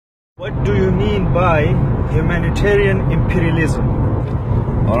What do you mean by humanitarian imperialism?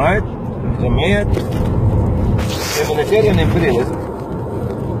 Alright, Jamait, humanitarian imperialism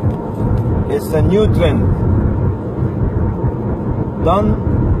is a new trend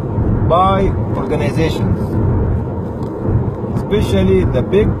done by organizations, especially the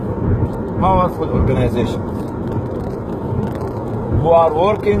big, powerful organizations who are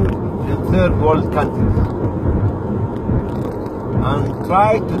working in third world countries and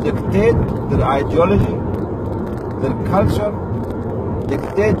try to dictate their ideology, their culture,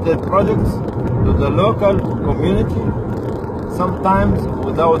 dictate their projects to the local community, sometimes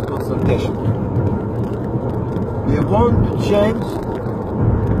without consultation. They want to change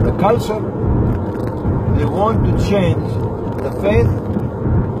the culture, they want to change the faith,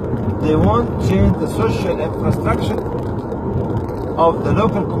 they want to change the social infrastructure of the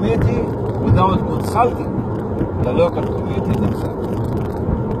local community without consulting the local community themselves.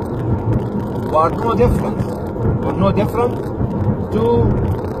 We are no different. We're no different to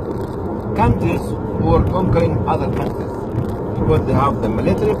countries who are conquering other countries because they have the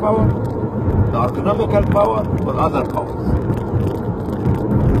military power, the economical power, or other powers.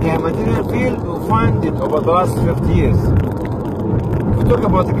 In the humanitarian field, we find it over the last 50 years. If we talk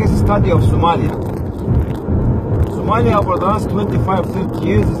about the case study of Somalia, Somalia over the last 25-30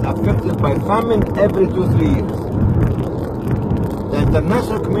 years is affected by famine every 2-3 years. The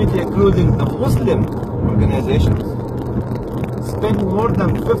international community, including the Muslim organizations, spend more than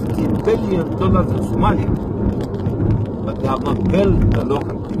 $50 billion in Somalia, but they have not built the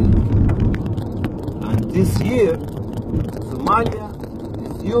local community. And this year, Somalia,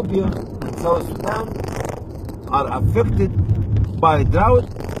 Ethiopia, and South Sudan are affected by drought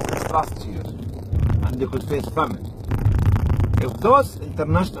since last year, and they could face famine. If those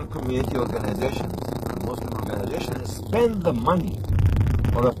international community organizations and Muslim organizations spend the money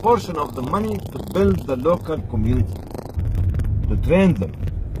or a portion of the money to build the local community, to train them,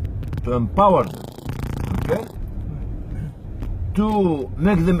 to empower them, okay, to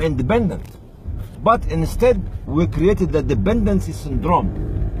make them independent, but instead we created the dependency syndrome.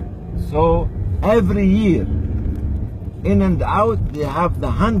 So every year, in and out, they have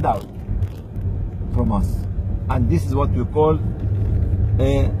the handout from us. And this is what we call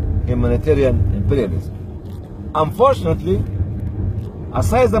a humanitarian imperialism. Unfortunately, a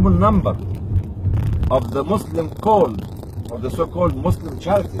sizable number of the Muslim called, or the so-called Muslim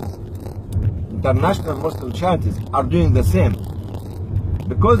charities, international Muslim charities, are doing the same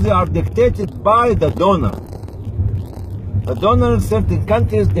because they are dictated by the donor. The donor in certain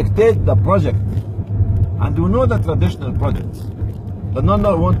countries dictate the project, and we know the traditional projects. The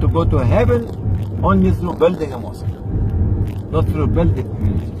donor wants to go to heaven only through building a mosque, not through building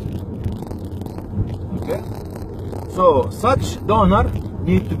communities. Okay? So such donor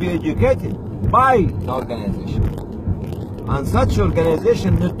need to be educated by the organization. And such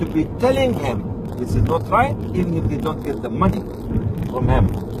organization need to be telling him this is not right, even if they don't get the money from him.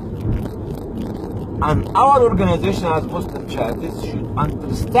 And our organization as Muslim charities should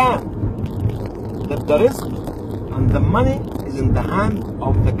understand that the risk and the money is in the hand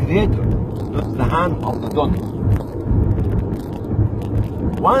of the creator, not in the hand of the donor.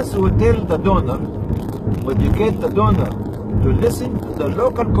 Once we tell the donor, we educate the donor to listen to the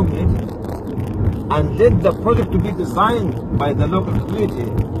local community and let the project to be designed by the local community.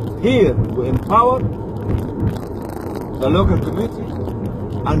 Here we empower the local community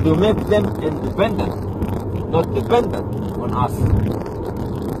and to make them independent, not dependent on us.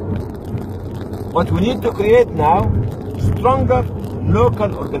 But we need to create now stronger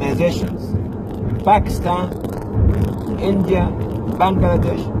local organizations in Pakistan, in India, in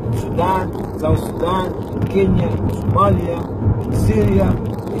Bangladesh, in Sudan, South Sudan, in Kenya, in Somalia, in Syria,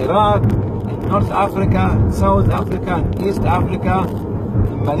 in Iraq, in North Africa, in South Africa, in East Africa,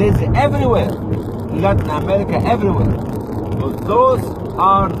 in Malaysia, everywhere, in Latin America, everywhere. So those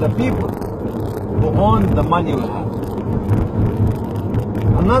are the people who own the money we have.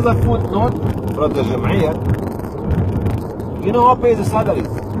 Another footnote from the Jamaiة, you know who pays the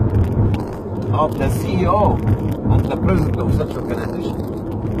salaries of the CEO and the president of such organization?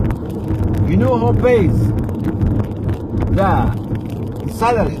 You know who pays the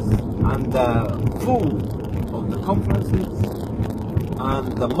salaries and the food of the conferences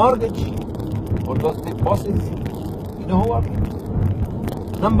and the mortgage for those big bosses? You know who are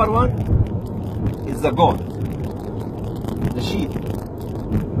they? Number one is the goat, the sheep,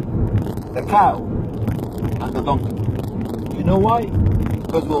 the cow, and the donkey. You know why?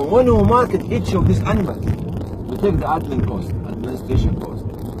 Because when we market each of these animals, we take the admin cost, administration cost,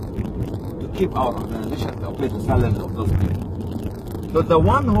 to keep our organization to pay the salaries of those people. So the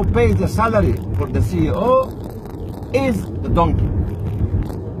one who pays the salary for the CEO is the donkey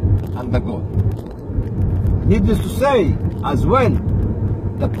and the goat. Needless to say, as well,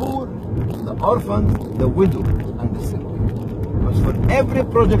 the poor, the orphans, the widow, and the sick. Because for every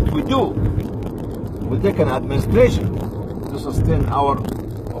project we do, we take an administration to sustain our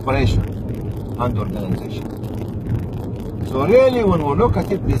operation and organization. So really, when we look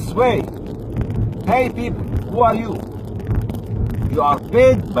at it this way, hey people, who are you? You are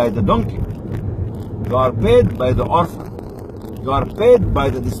paid by the donkey. You are paid by the orphan. You are paid by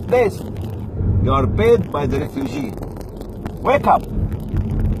the displaced. You are paid by the refugee. Wake up.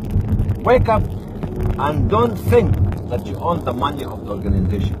 Wake up and don't think that you own the money of the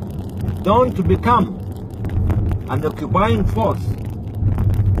organization. Don't become an occupying force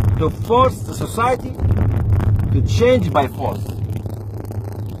to force the society to change by force.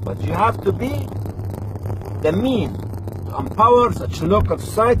 But you have to be the means to empower such a local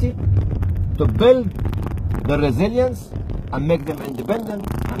society to build the resilience and make them independent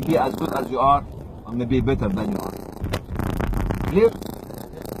and be as good as you are, or maybe better than you are. Clear?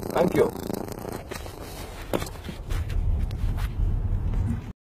 Thank you.